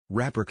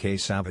Rapper K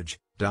Savage,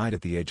 died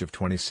at the age of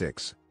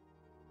 26.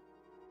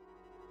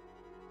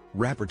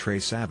 Rapper Trey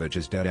Savage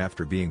is dead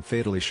after being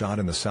fatally shot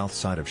in the south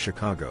side of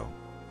Chicago.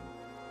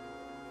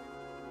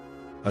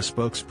 A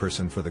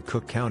spokesperson for the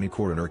Cook County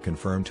coroner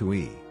confirmed to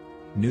E!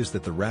 News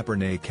that the rapper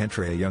Nay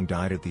Kentrey Young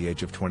died at the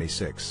age of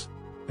 26.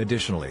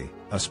 Additionally,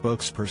 a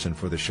spokesperson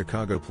for the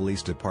Chicago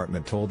Police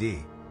Department told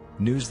E!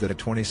 News that a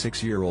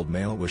 26-year-old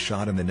male was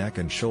shot in the neck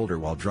and shoulder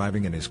while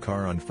driving in his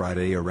car on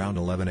Friday around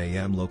 11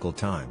 a.m. local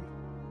time.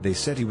 They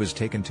said he was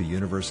taken to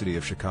University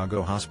of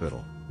Chicago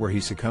Hospital, where he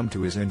succumbed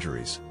to his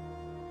injuries.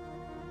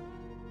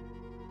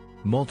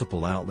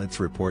 Multiple outlets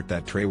report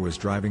that Trey was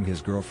driving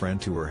his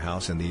girlfriend to her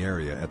house in the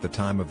area at the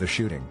time of the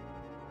shooting.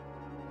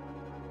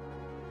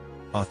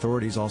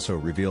 Authorities also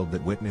revealed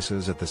that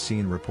witnesses at the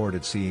scene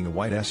reported seeing a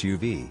white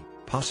SUV,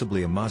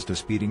 possibly a Mazda,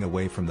 speeding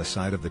away from the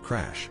site of the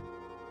crash.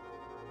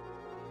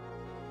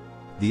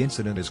 The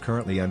incident is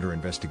currently under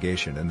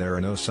investigation and there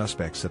are no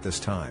suspects at this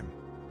time.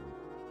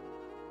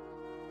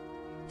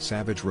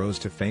 Savage rose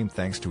to fame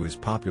thanks to his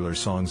popular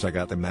songs I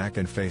Got the Mac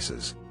and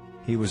Faces.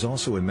 He was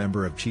also a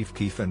member of Chief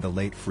Keef and the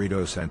late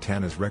Fredo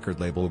Santana's record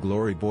label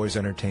Glory Boys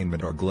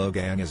Entertainment, or Glow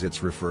Gang as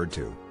it's referred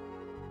to.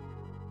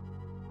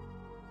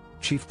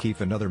 Chief Keef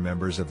and other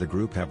members of the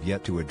group have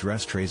yet to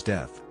address Trey's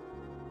death.